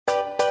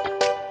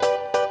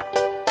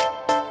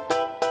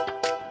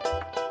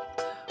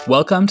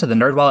Welcome to the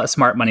NerdWallet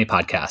Smart Money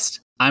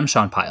Podcast. I'm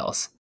Sean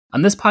Piles.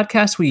 On this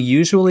podcast, we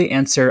usually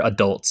answer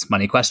adults'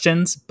 money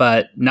questions,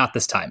 but not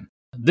this time.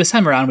 This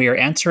time around, we are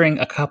answering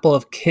a couple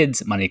of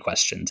kids' money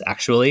questions,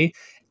 actually.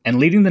 And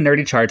leading the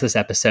nerdy charge this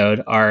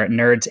episode are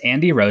nerds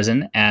Andy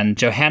Rosen and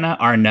Johanna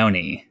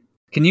Arnone.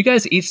 Can you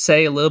guys each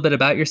say a little bit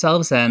about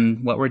yourselves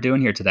and what we're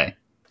doing here today?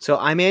 So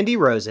I'm Andy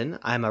Rosen.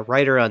 I'm a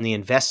writer on the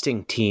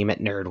investing team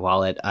at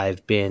NerdWallet.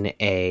 I've been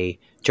a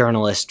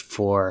journalist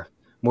for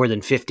more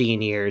than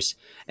 15 years.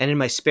 And in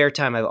my spare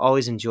time, I've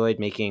always enjoyed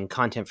making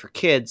content for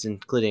kids,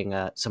 including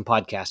some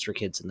podcasts for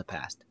kids in the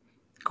past.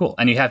 Cool.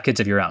 And you have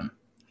kids of your own?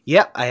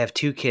 Yep. I have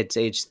two kids,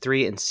 aged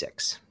 3 and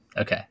 6.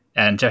 Okay.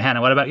 And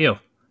Johanna, what about you?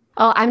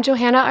 Oh, I'm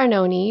Johanna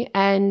Arnone,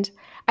 and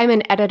I'm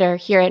an editor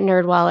here at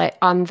NerdWallet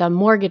on the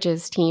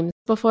mortgages team.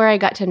 Before I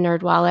got to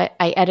NerdWallet,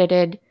 I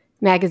edited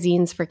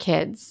magazines for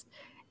kids,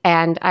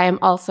 and I am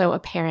also a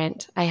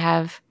parent. I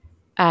have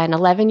an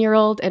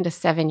 11-year-old and a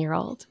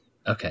 7-year-old.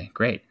 Okay,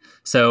 great.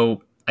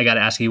 So I got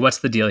to ask you, what's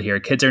the deal here?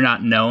 Kids are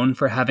not known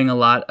for having a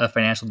lot of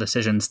financial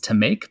decisions to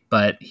make,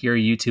 but here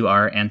you two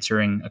are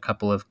answering a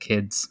couple of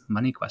kids'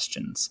 money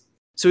questions.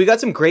 So we got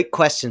some great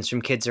questions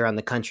from kids around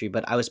the country,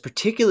 but I was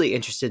particularly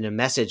interested in a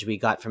message we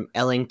got from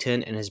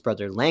Ellington and his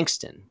brother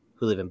Langston,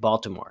 who live in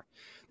Baltimore.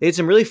 They had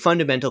some really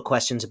fundamental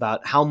questions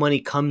about how money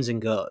comes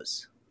and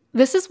goes.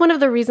 This is one of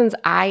the reasons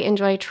I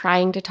enjoy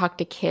trying to talk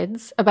to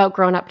kids about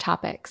grown-up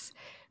topics,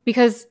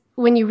 because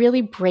when you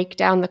really break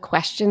down the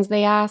questions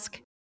they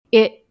ask,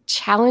 it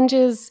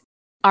challenges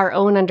our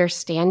own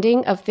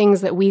understanding of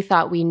things that we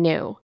thought we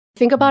knew.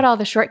 Think about all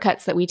the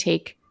shortcuts that we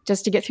take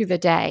just to get through the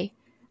day.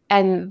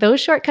 And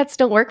those shortcuts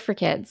don't work for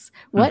kids.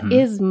 What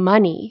is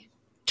money?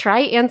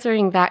 Try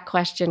answering that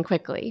question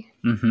quickly.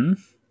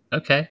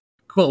 Okay,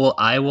 cool. Well,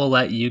 I will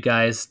let you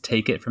guys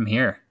take it from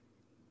here.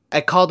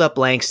 I called up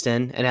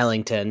Langston and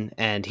Ellington,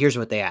 and here's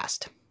what they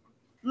asked.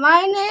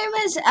 My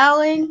name is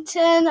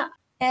Ellington,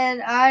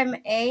 and I'm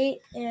 8,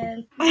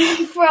 and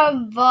I'm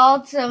from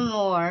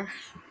Baltimore.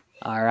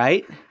 All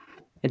right.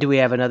 And do we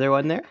have another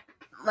one there?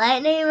 My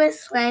name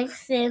is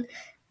Langston.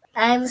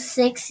 I'm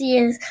 6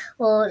 years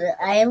old.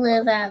 I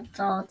live at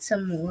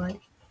Baltimore.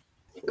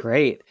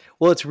 Great.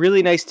 Well, it's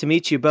really nice to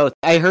meet you both.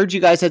 I heard you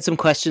guys had some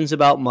questions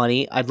about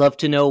money. I'd love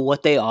to know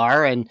what they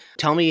are and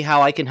tell me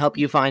how I can help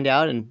you find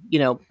out and,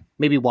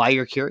 maybe why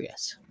you're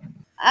curious.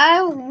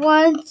 I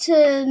want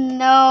to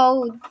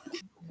know,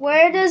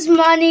 where does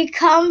money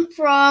come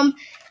from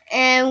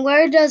and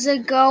where does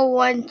it go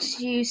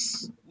once you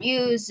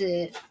use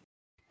it?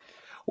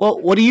 Well,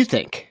 what do you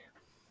think?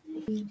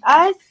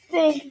 I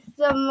think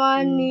the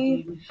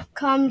money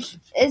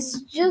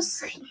it's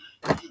just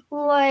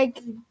like,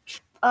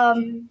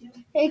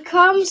 it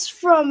comes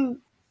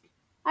from,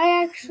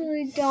 I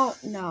actually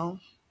don't know.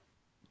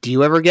 Do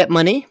you ever get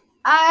money?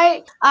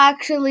 I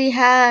actually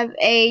have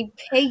a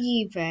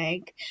piggy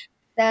bank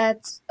that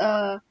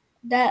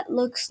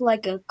looks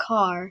like a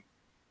car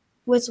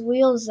with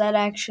wheels that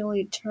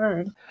actually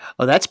turn.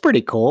 Oh, that's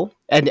pretty cool.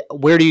 And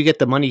where do you get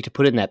the money to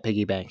put in that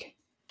piggy bank?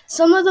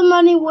 Some of the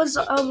money was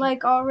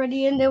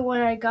already in there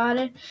when I got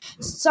it.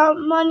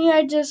 Some money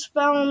I just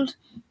found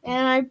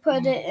and I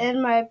put it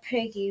in my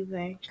piggy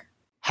bank.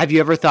 Have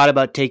you ever thought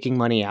about taking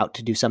money out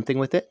to do something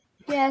with it?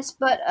 Yes,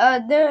 but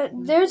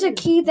there's a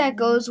key that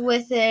goes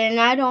with it and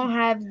I don't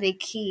have the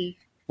key.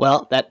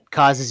 Well, that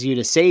causes you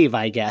to save,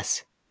 I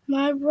guess.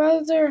 My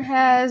brother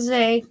has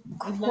a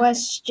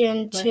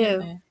question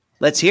too.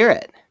 Let's hear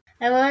it.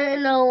 I want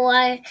to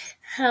know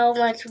how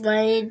much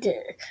money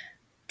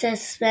to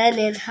spend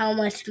and how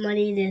much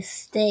money to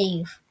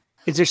save.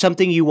 Is there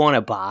something you want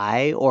to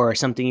buy or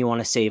something you want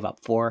to save up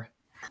for?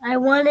 I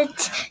wanted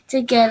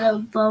to get a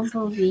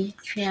Bumblebee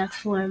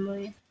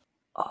transformer.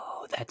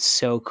 Oh, that's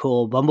so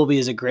cool. Bumblebee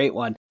is a great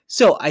one.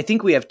 So I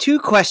think we have two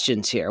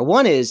questions here.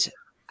 One is,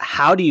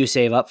 how do you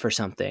save up for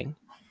something?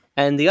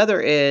 And the other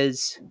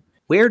is,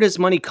 where does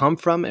money come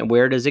from and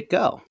where does it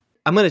go?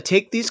 I'm going to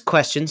take these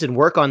questions and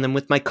work on them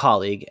with my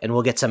colleague, and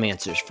we'll get some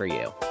answers for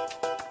you.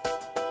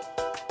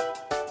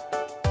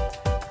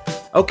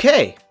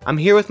 Okay, I'm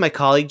here with my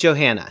colleague,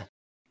 Johanna.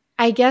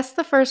 I guess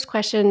the first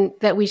question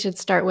that we should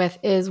start with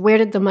is, where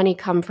did the money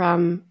come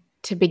from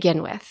to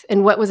begin with?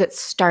 And what was its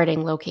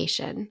starting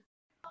location?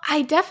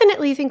 I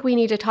definitely think we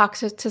need to talk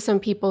to some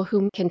people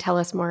who can tell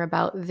us more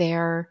about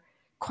their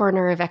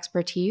corner of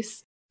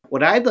expertise.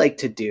 What I'd like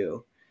to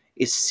do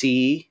is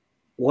see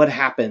what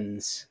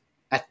happens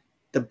at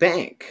the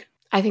bank.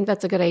 I think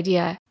that's a good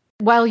idea.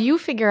 While you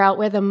figure out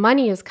where the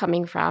money is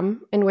coming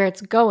from and where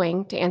it's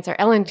going to answer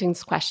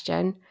Ellington's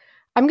question,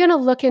 I'm going to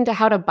look into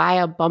how to buy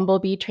a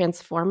Bumblebee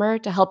transformer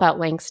to help out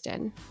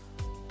Langston.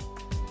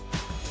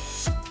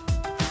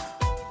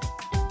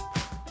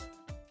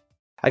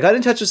 I got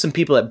in touch with some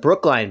people at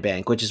Brookline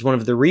Bank, which is one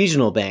of the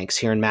regional banks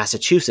here in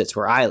Massachusetts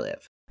where I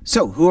live.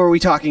 So who are we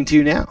talking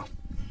to now?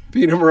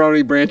 Peter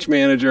Maroney, branch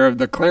manager of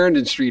the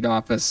Clarendon Street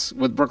office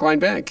with Brookline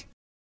Bank.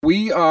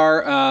 We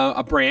are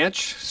a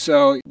branch,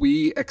 so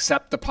we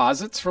accept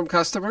deposits from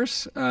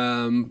customers.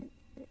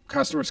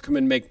 Customers come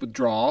in and make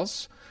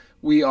withdrawals.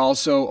 We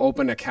also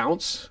open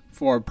accounts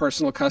for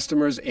personal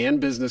customers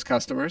and business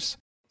customers.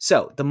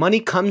 So the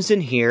money comes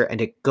in here and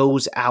it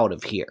goes out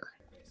of here.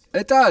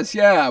 It does,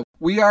 yeah.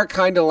 We are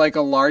kind of like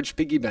a large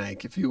piggy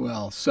bank, if you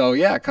will. So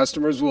yeah,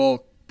 customers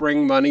will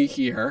bring money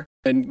here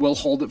and we'll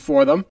hold it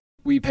for them.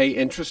 We pay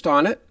interest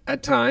on it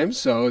at times,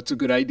 so it's a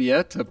good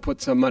idea to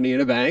put some money in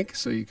a bank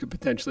so you could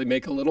potentially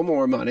make a little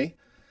more money.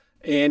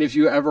 And if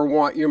you ever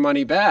want your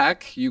money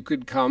back, you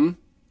could come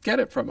get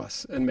it from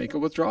us and make a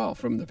withdrawal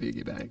from the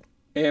piggy bank.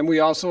 And we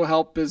also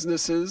help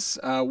businesses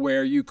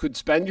where you could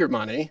spend your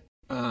money.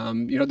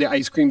 The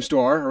ice cream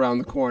store around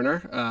the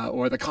corner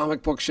or the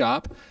comic book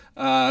shop.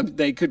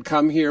 They could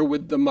come here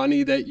with the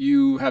money that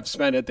you have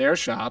spent at their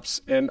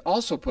shops and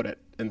also put it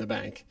in the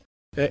bank.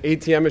 The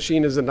ATM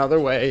machine is another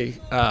way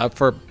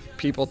for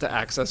people to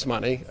access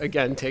money.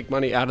 Again, take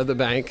money out of the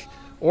bank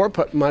or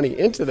put money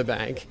into the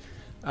bank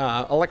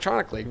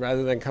electronically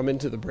rather than come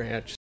into the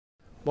branch.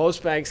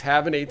 Most banks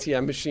have an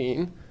ATM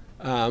machine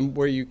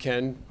where you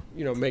can,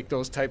 make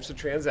those types of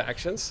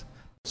transactions.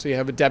 So you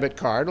have a debit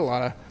card. A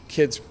lot of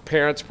kids'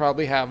 parents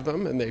probably have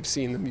them, and they've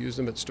seen them use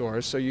them at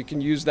stores. So you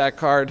can use that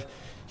card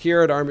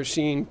here at our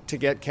machine to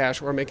get cash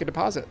or make a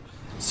deposit.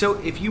 So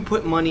if you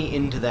put money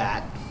into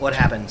that, what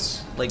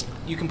happens? Like,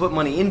 you can put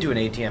money into an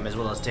ATM as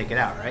well as take it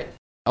out, right?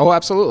 Oh,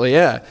 absolutely,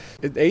 yeah.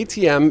 An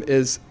ATM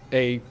is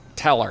a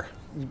teller.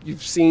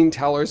 You've seen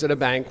tellers at a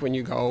bank when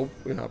you go,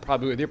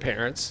 probably with your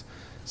parents.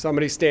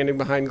 Somebody standing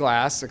behind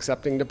glass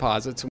accepting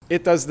deposits.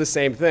 It does the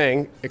same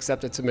thing,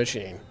 except it's a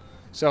machine.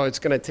 So it's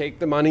going to take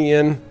the money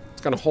in,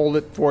 it's going to hold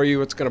it for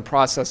you, it's going to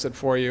process it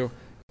for you.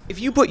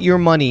 If you put your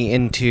money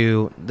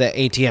into the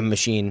ATM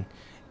machine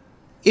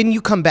and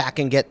you come back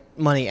and get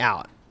money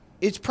out,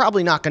 it's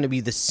probably not going to be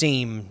the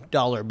same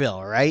dollar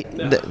bill, right?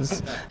 No.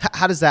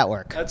 How does that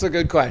work? That's a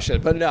good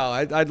question. But no,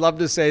 I'd love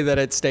to say that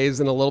it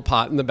stays in a little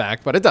pot in the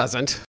back, but it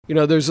doesn't.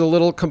 There's a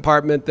little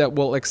compartment that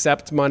will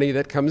accept money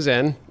that comes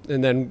in,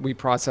 and then we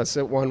process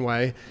it one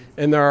way.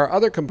 And there are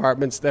other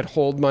compartments that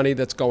hold money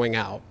that's going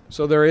out.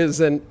 So there is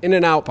an in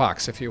and out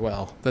box, if you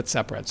will, that's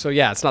separate. So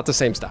yeah, it's not the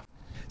same stuff.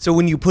 So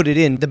when you put it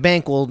in, the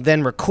bank will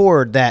then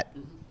record that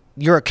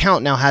your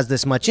account now has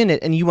this much in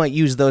it, and you might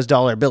use those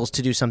dollar bills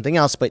to do something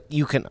else, but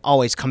you can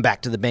always come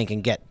back to the bank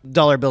and get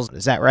dollar bills.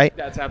 Is that right?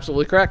 That's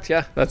absolutely correct,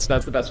 yeah. That's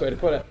the best way to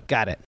put it.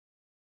 Got it.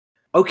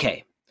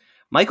 Okay.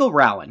 Michael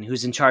Rowan,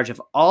 who's in charge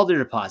of all the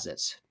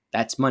deposits,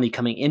 that's money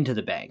coming into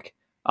the bank,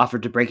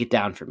 offered to break it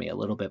down for me a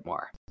little bit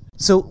more.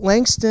 So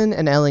Langston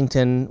and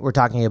Ellington were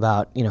talking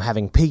about,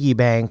 having piggy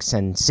banks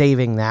and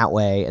saving that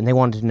way, and they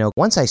wanted to know,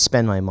 once I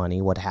spend my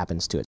money, what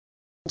happens to it?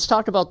 Let's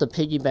talk about the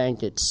piggy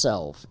bank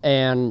itself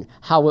and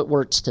how it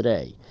works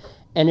today.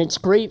 And it's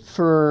great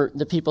for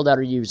the people that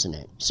are using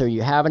it. So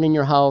you have it in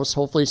your house,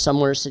 hopefully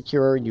somewhere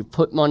secure, you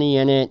put money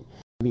in it,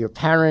 your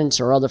parents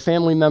or other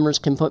family members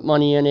can put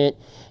money in it,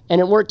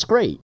 and it works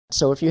great.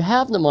 So if you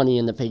have the money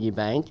in the piggy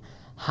bank,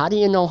 how do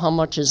you know how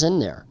much is in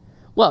there?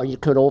 Well, you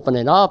could open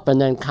it up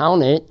and then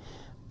count it,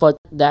 but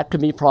that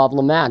could be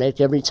problematic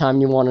every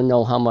time you want to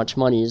know how much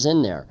money is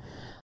in there.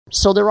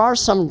 So there are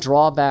some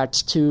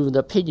drawbacks to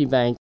the piggy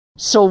bank.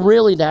 So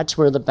really that's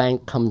where the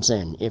bank comes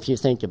in, if you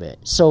think of it.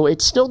 So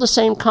it's still the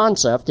same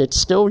concept. It's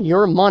still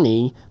your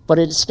money, but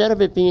instead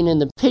of it being in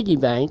the piggy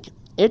bank,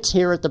 it's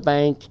here at the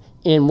bank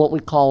in what we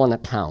call an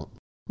account.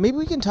 Maybe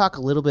we can talk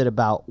a little bit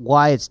about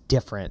why it's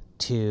different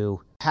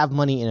to have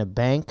money in a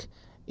bank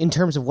in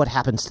terms of what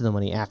happens to the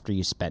money after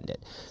you spend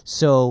it.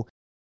 So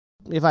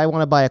if I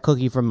want to buy a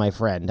cookie from my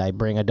friend, I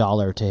bring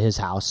 $1 to his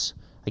house.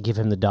 I give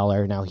him the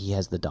 $1. Now he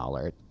has the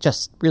 $1. It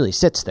just really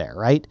sits there,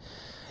 right?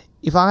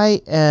 If I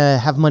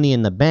have money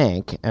in the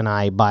bank and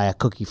I buy a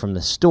cookie from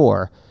the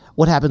store,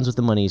 what happens with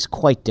the money is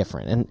quite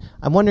different. And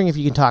I'm wondering if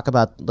you can talk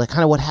about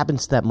kind of what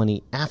happens to that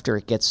money after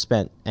it gets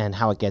spent and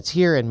how it gets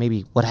here and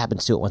maybe what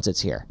happens to it once it's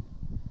here.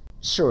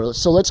 Sure.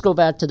 So let's go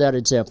back to that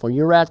example.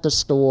 You're at the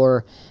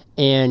store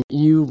and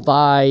you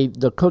buy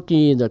the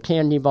cookie, the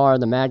candy bar,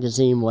 the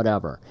magazine,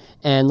 whatever.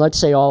 And let's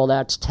say all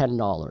that's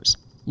 $10.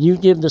 You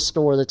give the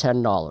store the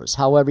 $10,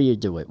 however you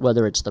do it,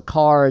 whether it's the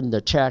card,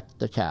 the check,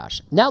 the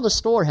cash. Now the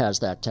store has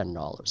that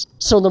 $10.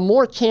 So the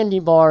more candy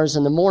bars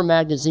and the more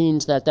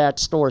magazines that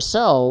store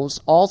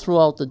sells all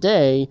throughout the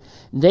day,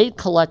 they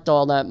collect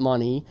all that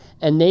money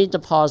and they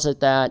deposit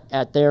that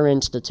at their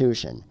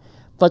institution.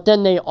 But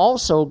then they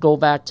also go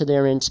back to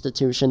their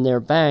institution,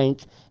 their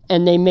bank,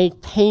 and they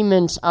make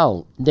payments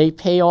out. They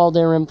pay all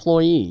their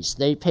employees.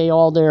 They pay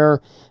all their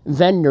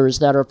vendors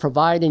that are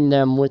providing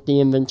them with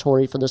the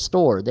inventory for the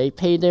store. They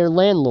pay their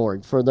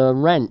landlord for the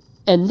rent.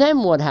 And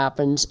then what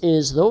happens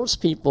is those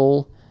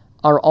people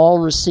are all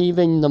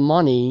receiving the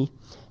money,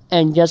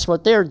 and guess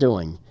what they're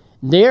doing?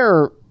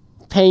 They're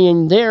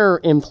paying their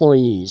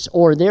employees,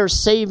 or they're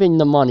saving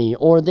the money,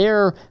 or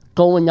they're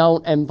going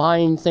out and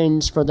buying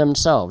things for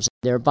themselves.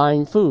 They're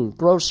buying food,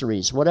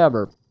 groceries,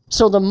 whatever.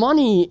 So the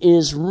money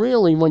is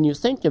really, when you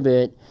think of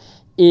it,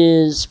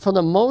 is for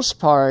the most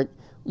part,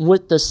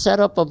 with the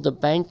setup of the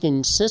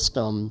banking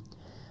system,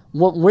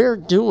 what we're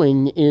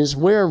doing is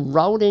we're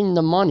routing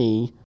the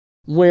money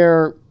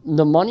where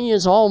the money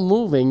is all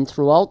moving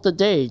throughout the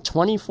day,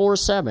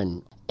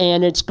 24/7.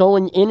 and it's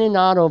going in and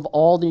out of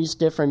all these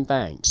different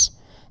banks.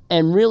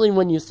 And really,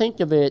 when you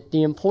think of it,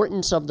 the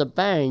importance of the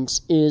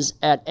banks is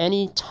at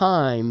any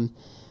time,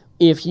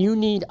 if you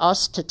need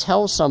us to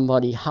tell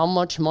somebody how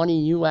much money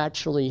you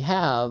actually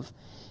have,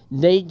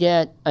 they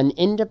get an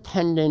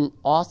independent,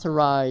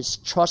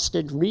 authorized,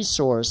 trusted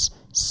resource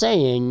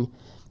saying,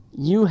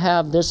 you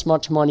have this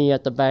much money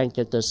at the bank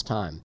at this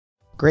time.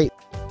 Great.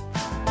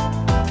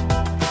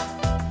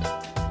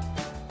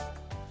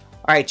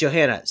 All right,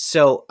 Johanna.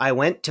 So I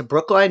went to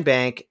Brookline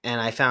Bank and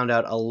I found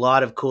out a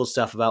lot of cool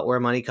stuff about where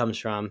money comes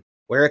from,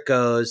 where it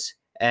goes,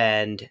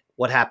 and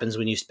what happens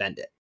when you spend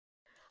it.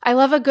 I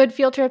love a good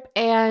field trip,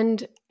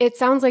 and it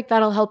sounds like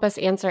that'll help us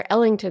answer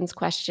Ellington's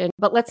question.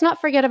 But let's not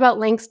forget about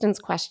Langston's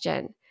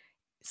question.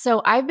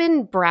 So I've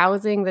been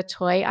browsing the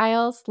toy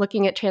aisles,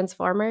 looking at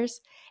Transformers,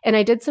 and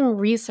I did some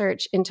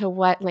research into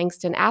what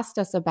Langston asked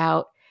us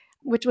about,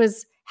 which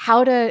was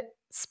how to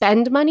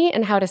spend money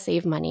and how to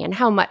save money and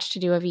how much to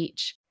do of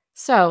each.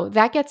 So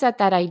that gets at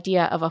that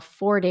idea of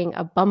affording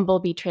a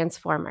Bumblebee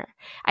Transformer.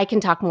 I can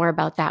talk more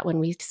about that when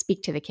we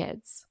speak to the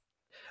kids.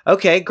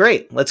 Okay,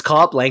 great. Let's call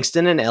up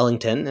Langston and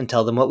Ellington and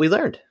tell them what we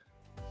learned.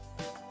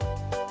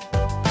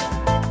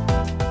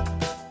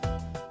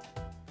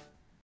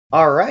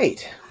 All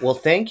right. Well,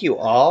 thank you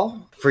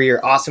all for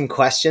your awesome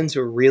questions.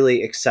 We're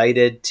really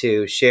excited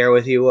to share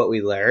with you what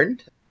we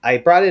learned. I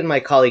brought in my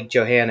colleague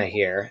Johanna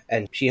here,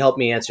 and she helped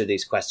me answer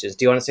these questions.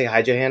 Do you want to say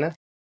hi, Johanna?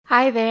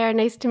 Hi there.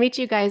 Nice to meet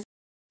you guys.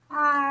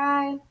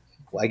 Hi.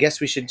 Well, I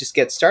guess we should just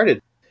get started.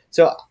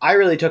 So I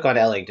really took on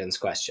Ellington's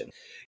question.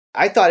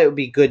 I thought it would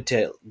be good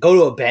to go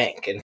to a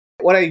bank. And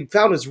what I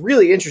found was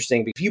really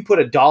interesting. If you put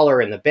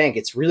 $1 in the bank,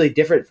 it's really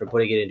different from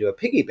putting it into a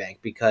piggy bank,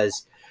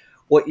 because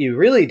what you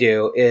really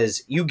do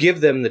is you give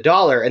them the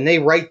dollar and they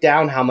write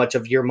down how much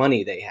of your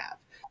money they have.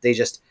 They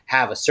just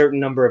have a certain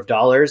number of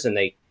dollars and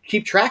they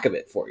keep track of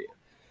it for you.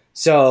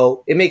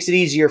 So it makes it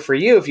easier for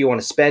you if you want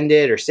to spend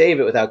it or save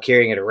it without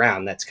carrying it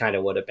around. That's kind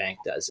of what a bank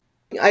does.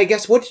 I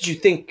guess, what did you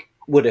think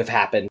would have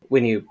happened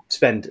when you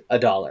spend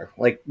 $1?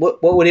 Like,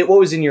 what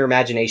was in your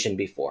imagination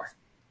before?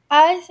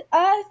 I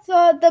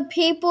thought the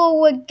people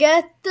would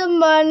get the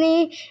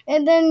money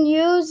and then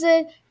use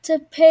it to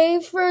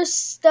pay for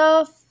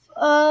stuff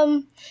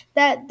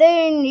that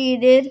they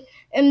needed,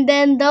 and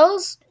then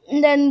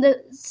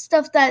the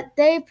stuff that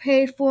they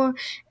paid for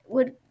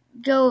would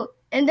go,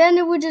 and then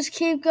it would just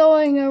keep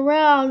going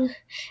around,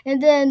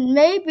 and then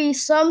maybe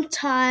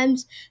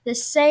sometimes the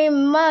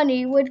same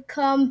money would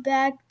come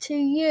back to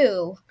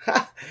you.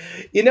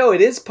 You know,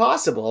 it is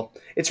possible.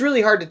 It's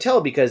really hard to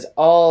tell because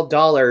all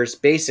dollars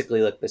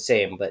basically look the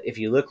same, but if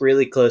you look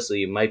really closely,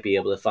 you might be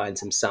able to find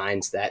some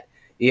signs that,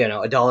 you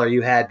know, a dollar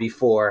you had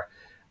before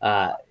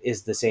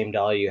is the same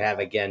dollar you have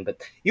again.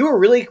 But you were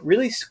really,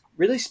 really,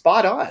 really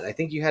spot on. I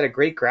think you had a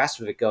great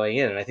grasp of it going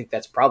in, and I think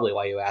that's probably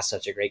why you asked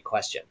such a great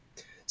question.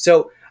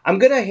 So I'm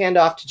going to hand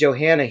off to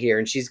Johanna here,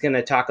 and she's going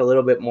to talk a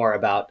little bit more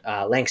about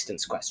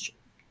Langston's question.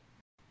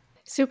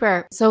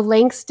 Super. So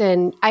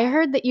Langston, I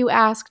heard that you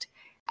asked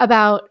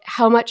about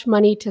how much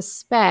money to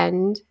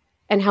spend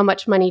and how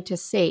much money to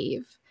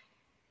save.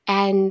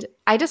 And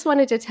I just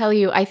wanted to tell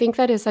you, I think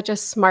that is such a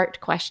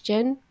smart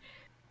question.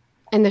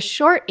 And the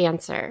short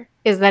answer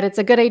is that it's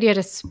a good idea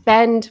to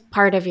spend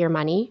part of your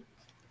money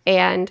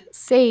and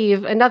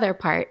save another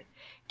part.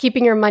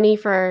 Keeping your money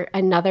for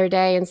another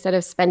day instead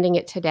of spending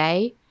it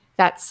today,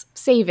 that's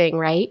saving,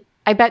 right?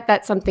 I bet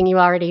that's something you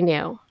already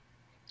knew.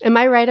 Am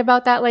I right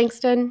about that,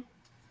 Langston?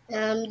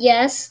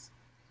 Yes.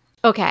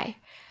 Okay.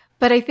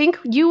 But I think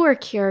you were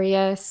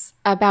curious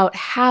about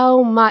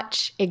how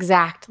much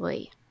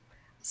exactly.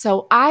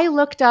 So I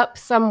looked up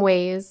some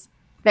ways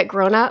that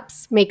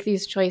grown-ups make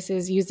these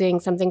choices using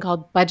something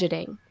called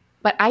budgeting.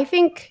 But I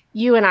think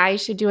you and I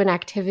should do an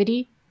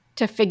activity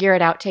to figure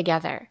it out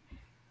together.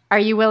 Are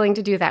you willing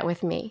to do that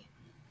with me?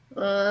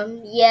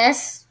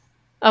 Yes.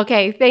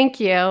 Okay, thank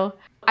you.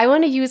 I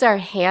want to use our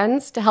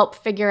hands to help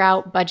figure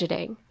out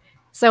budgeting.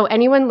 So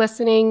anyone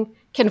listening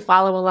can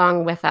follow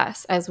along with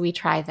us as we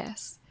try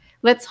this.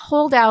 Let's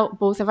hold out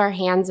both of our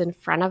hands in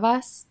front of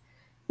us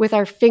with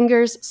our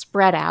fingers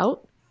spread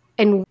out,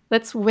 and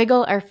let's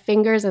wiggle our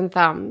fingers and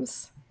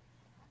thumbs.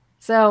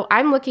 So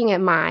I'm looking at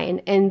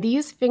mine, and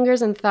these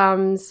fingers and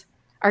thumbs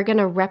are going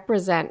to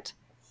represent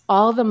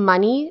all the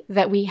money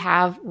that we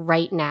have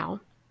right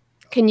now.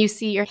 Can you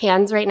see your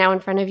hands right now in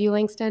front of you,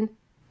 Langston?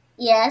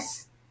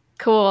 Yes.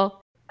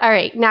 Cool. All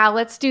right, now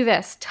let's do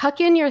this.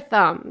 Tuck in your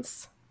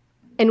thumbs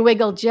and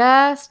wiggle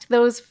just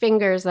those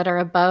fingers that are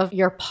above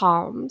your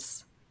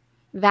palms.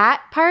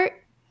 That part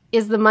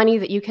is the money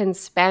that you can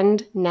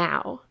spend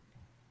now.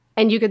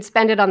 And you could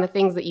spend it on the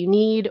things that you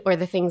need or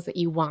the things that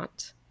you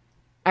want.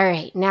 All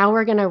right, now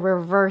we're going to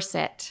reverse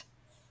it.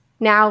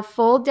 Now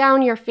fold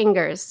down your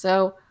fingers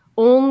so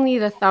only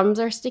the thumbs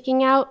are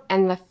sticking out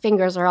and the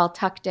fingers are all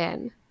tucked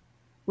in.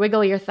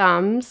 Wiggle your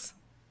thumbs.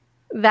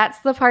 That's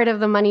the part of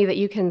the money that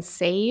you can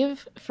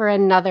save for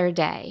another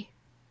day.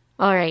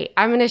 All right,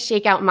 I'm going to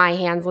shake out my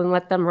hands and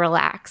let them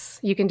relax.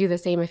 You can do the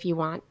same if you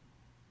want.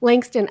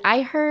 Langston,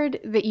 I heard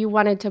that you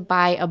wanted to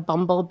buy a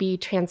Bumblebee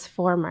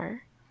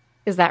Transformer.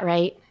 Is that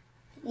right?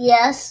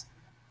 Yes.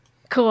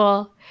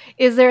 Cool.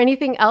 Is there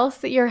anything else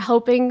that you're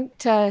hoping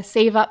to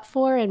save up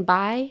for and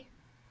buy?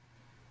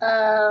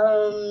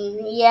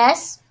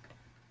 Yes.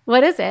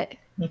 What is it?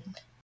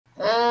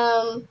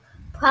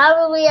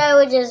 Probably I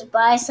would just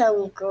buy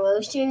some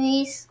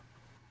groceries.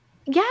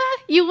 Yeah,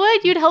 you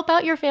would. You'd help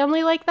out your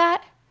family like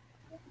that?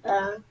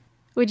 Uh,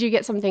 Would you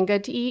get something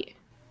good to eat?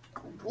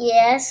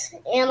 yes.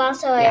 And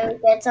also Yeah. I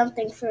would get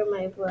something for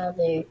my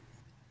brother.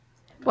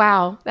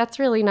 Wow, that's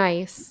really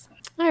nice.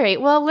 All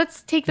right, well,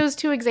 let's take those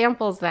two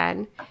examples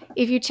then.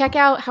 If you check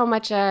out how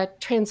much a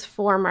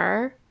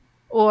transformer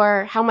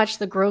or how much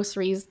the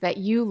groceries that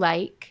you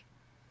like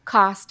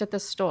cost at the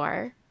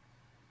store,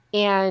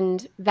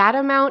 and that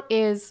amount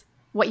is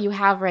what you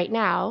have right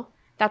now,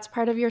 that's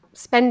part of your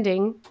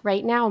spending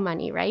right now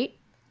money, right?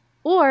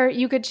 Or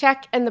you could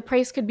check and the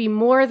price could be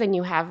more than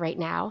you have right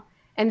now,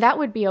 and that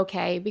would be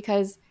okay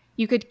because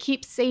you could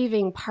keep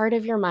saving part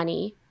of your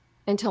money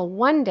until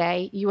one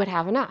day you would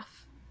have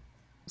enough.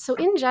 So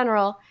in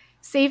general,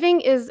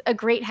 saving is a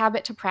great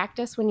habit to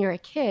practice when you're a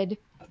kid,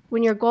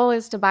 when your goal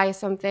is to buy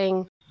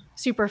something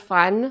super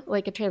fun,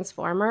 like a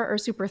transformer, or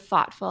super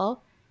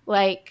thoughtful,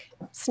 like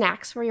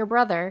snacks for your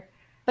brother.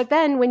 But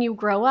then when you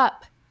grow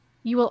up,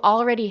 you will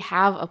already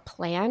have a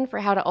plan for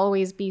how to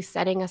always be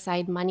setting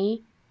aside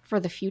money for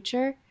the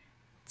future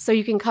so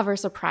you can cover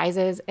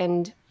surprises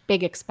and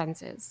big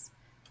expenses.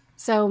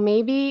 So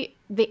maybe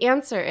the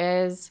answer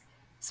is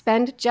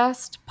spend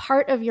just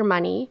part of your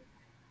money,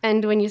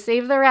 and when you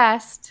save the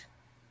rest,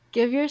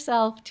 give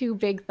yourself 2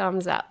 big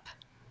thumbs up.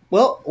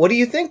 Well, what do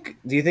you think?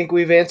 Do you think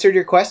we've answered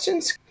your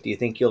questions? Do you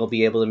think you'll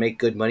be able to make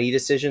good money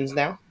decisions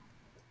now?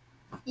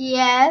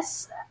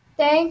 Yes.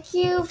 Thank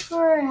you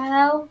for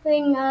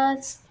helping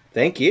us.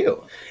 Thank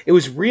you. It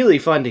was really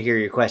fun to hear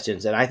your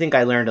questions, and I think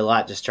I learned a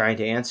lot just trying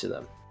to answer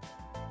them.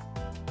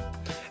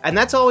 And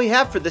that's all we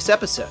have for this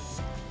episode.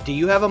 Do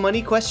you have a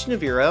money question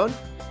of your own?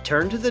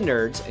 Turn to the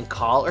Nerds and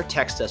call or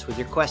text us with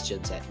your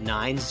questions at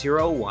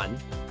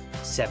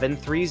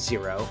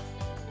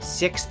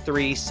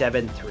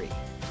 901-730-6373.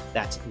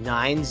 That's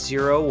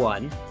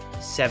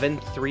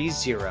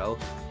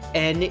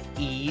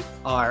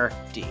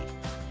 901-730-NERD.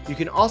 You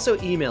can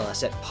also email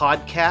us at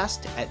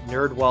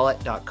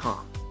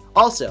podcast@nerdwallet.com.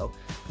 Also,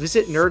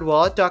 visit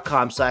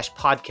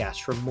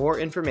nerdwallet.com/podcast for more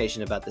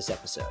information about this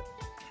episode.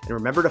 And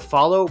remember to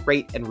follow,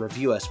 rate, and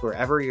review us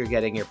wherever you're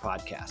getting your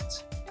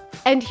podcasts.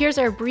 And here's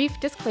our brief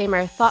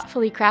disclaimer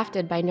thoughtfully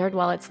crafted by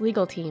NerdWallet's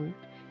legal team.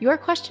 Your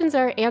questions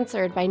are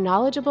answered by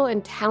knowledgeable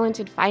and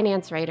talented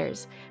finance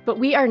writers, but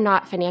we are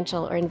not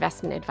financial or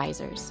investment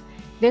advisors.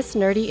 This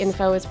nerdy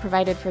info is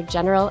provided for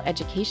general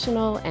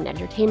educational and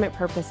entertainment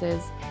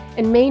purposes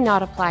and may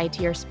not apply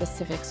to your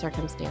specific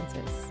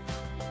circumstances.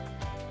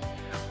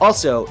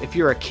 Also, if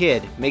you're a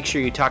kid, make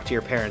sure you talk to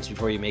your parents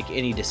before you make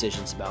any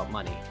decisions about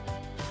money.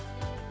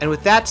 And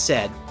with that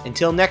said,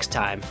 until next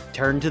time,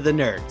 turn to the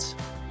nerds.